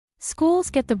Schools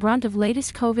get the brunt of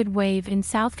latest COVID wave in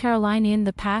South Carolina. In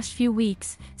the past few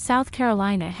weeks, South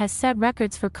Carolina has set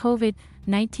records for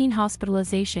COVID-19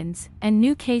 hospitalizations, and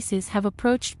new cases have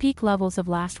approached peak levels of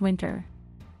last winter.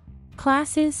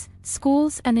 Classes,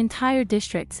 schools, and entire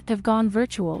districts have gone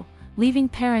virtual, leaving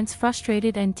parents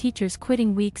frustrated and teachers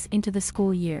quitting weeks into the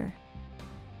school year.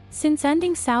 Since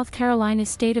ending South Carolina's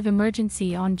state of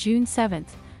emergency on June 7,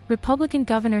 Republican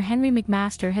Governor Henry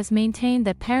McMaster has maintained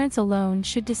that parents alone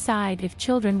should decide if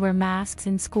children wear masks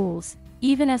in schools,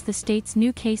 even as the state's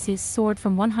new cases soared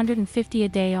from 150 a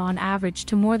day on average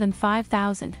to more than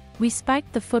 5,000. We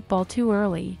spiked the football too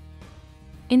early.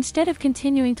 Instead of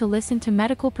continuing to listen to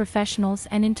medical professionals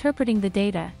and interpreting the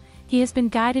data, he has been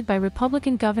guided by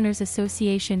Republican Governors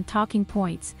Association talking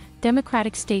points,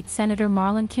 Democratic State Senator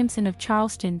Marlon Kimpson of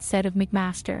Charleston said of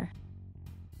McMaster.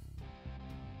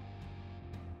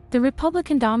 The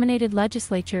Republican-dominated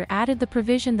legislature added the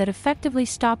provision that effectively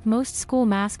stopped most school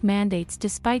mask mandates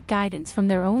despite guidance from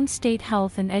their own state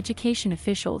health and education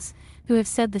officials, who have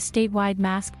said the statewide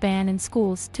mask ban in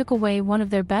schools took away one of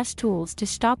their best tools to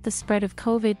stop the spread of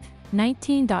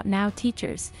COVID-19. Now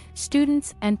teachers,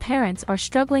 students, and parents are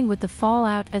struggling with the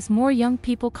fallout as more young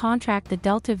people contract the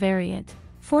Delta variant,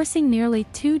 forcing nearly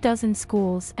 24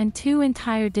 schools and 2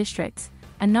 entire districts,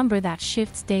 a number that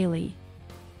shifts daily,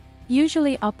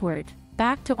 usually upward,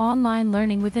 back to online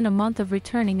learning within a month of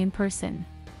returning in person.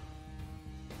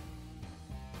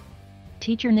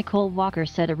 Teacher Nicole Walker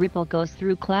said a ripple goes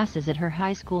through classes at her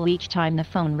high school each time the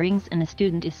phone rings and a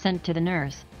student is sent to the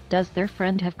nurse. Does their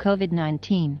friend have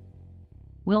COVID-19?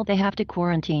 Will they have to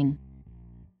quarantine?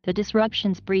 The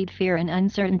disruptions breed fear and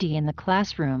uncertainty in the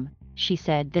classroom. She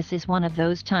said this is one of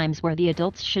those times where the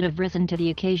adults should have risen to the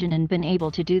occasion and been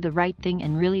able to do the right thing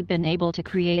and really been able to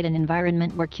create an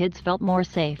environment where kids felt more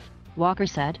safe, Walker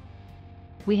said.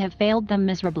 We have failed them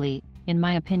miserably, in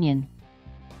my opinion.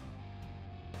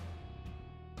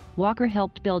 Walker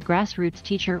helped build grassroots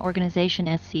teacher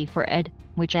organization SC for Ed,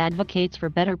 which advocates for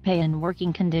better pay and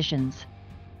working conditions.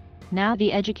 Now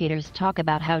the educators talk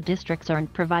about how districts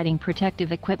aren't providing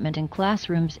protective equipment in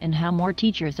classrooms and how more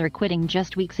teachers are quitting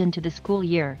just weeks into the school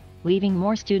year, leaving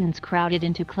more students crowded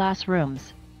into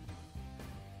classrooms.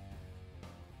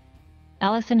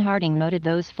 Allison Harding noted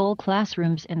those full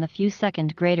classrooms and the few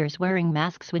second graders wearing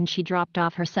masks when she dropped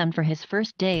off her son for his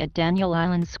first day at Daniel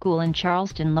Island School in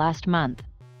Charleston last month.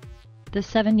 The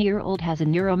 7-year-old has a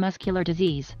neuromuscular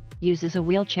disease, uses a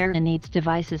wheelchair and needs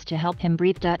devices to help him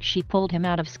breathe. She pulled him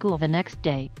out of school the next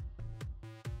day.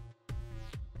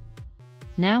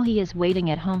 Now he is waiting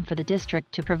at home for the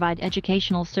district to provide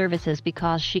educational services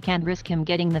because she can't risk him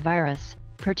getting the virus,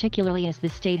 particularly as the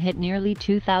state hit nearly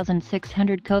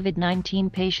 2,600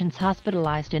 COVID-19 patients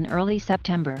hospitalized in early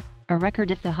September, a record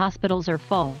if the hospitals are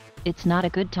full. It's not a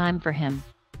good time for him.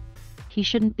 He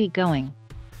shouldn't be going.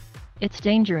 It's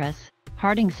dangerous,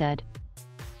 Harding said.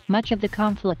 Much of the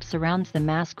conflict surrounds the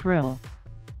mask rule.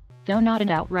 Though not an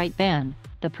outright ban,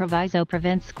 the proviso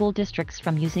prevents school districts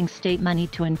from using state money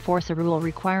to enforce a rule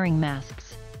requiring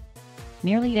masks.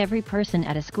 Nearly every person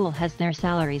at a school has their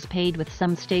salaries paid with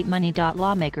some state money.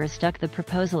 Lawmakers stuck the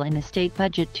proposal in the state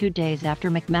budget 2 days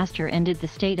after McMaster ended the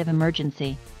state of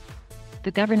emergency.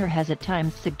 The governor has at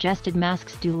times suggested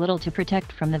masks do little to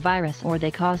protect from the virus or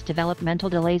they cause developmental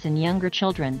delays in younger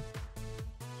children.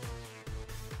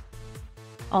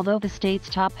 Although the state's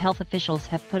top health officials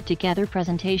have put together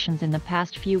presentations in the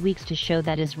past few weeks to show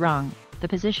that is wrong, the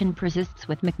position persists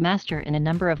with McMaster and a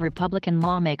number of Republican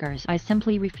lawmakers. I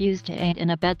simply refuse to aid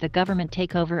and abet the government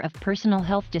takeover of personal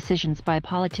health decisions by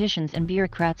politicians and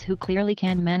bureaucrats who clearly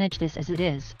can manage this as it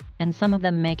is, and some of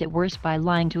them make it worse by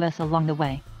lying to us along the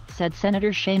way, said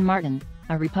Senator Shane Martin,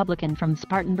 a Republican from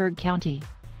Spartanburg County.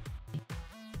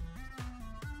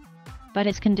 But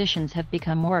as conditions have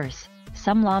become worse,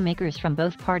 some lawmakers from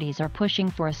both parties are pushing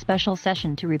for a special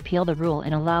session to repeal the rule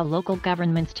and allow local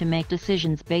governments to make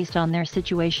decisions based on their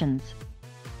situations.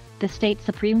 The state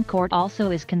Supreme Court also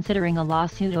is considering a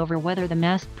lawsuit over whether the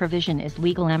mask provision is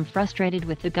legal. I'm frustrated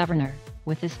with the governor,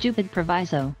 with the stupid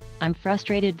proviso. I'm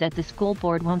frustrated that the school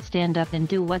board won't stand up and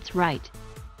do what's right.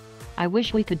 I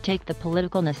wish we could take the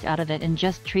politicalness out of it and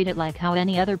just treat it like how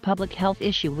any other public health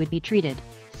issue would be treated,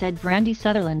 said Brandy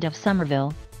Sutherland of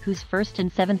Somerville, whose 1st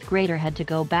and 7th grader had to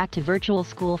go back to virtual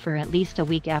school for at least a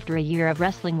week after a year of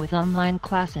wrestling with online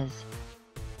classes.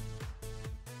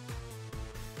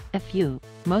 A few,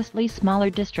 mostly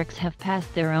smaller districts have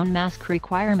passed their own mask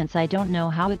requirements. I don't know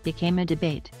how it became a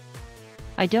debate.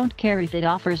 I don't care if it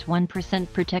offers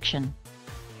 1% protection.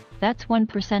 That's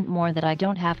 1% more that I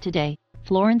don't have today,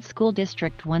 Florence School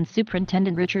District 1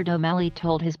 Superintendent Richard O'Malley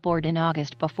told his board in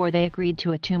August before they agreed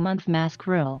to a 2-month mask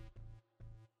rule.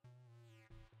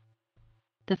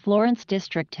 The Florence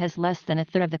district has less than a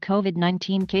third of the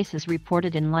COVID-19 cases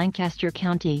reported in Lancaster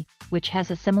County, which has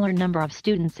a similar number of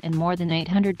students and more than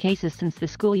 800 cases since the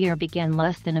school year began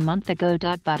less than a month ago.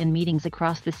 But in meetings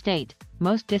across the state,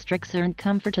 most districts aren't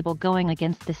comfortable going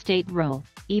against the state rule,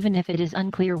 even if it is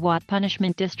unclear what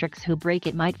punishment districts who break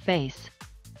it might face.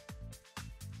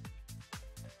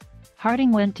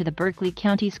 Harding went to the Berkeley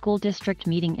County School District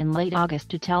meeting in late August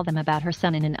to tell them about her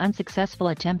son in an unsuccessful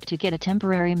attempt to get a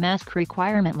temporary mask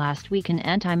requirement last week. An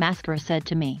anti-masker said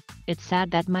to me, "It's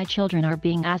sad that my children are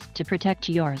being asked to protect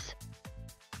yours.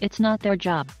 It's not their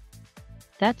job.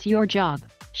 That's your job,"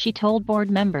 she told board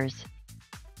members.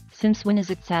 "Since when is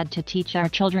it sad to teach our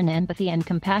children empathy and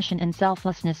compassion and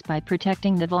selflessness by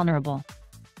protecting the vulnerable?"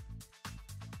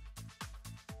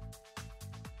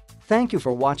 Thank you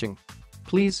for watching.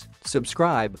 Please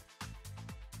subscribe.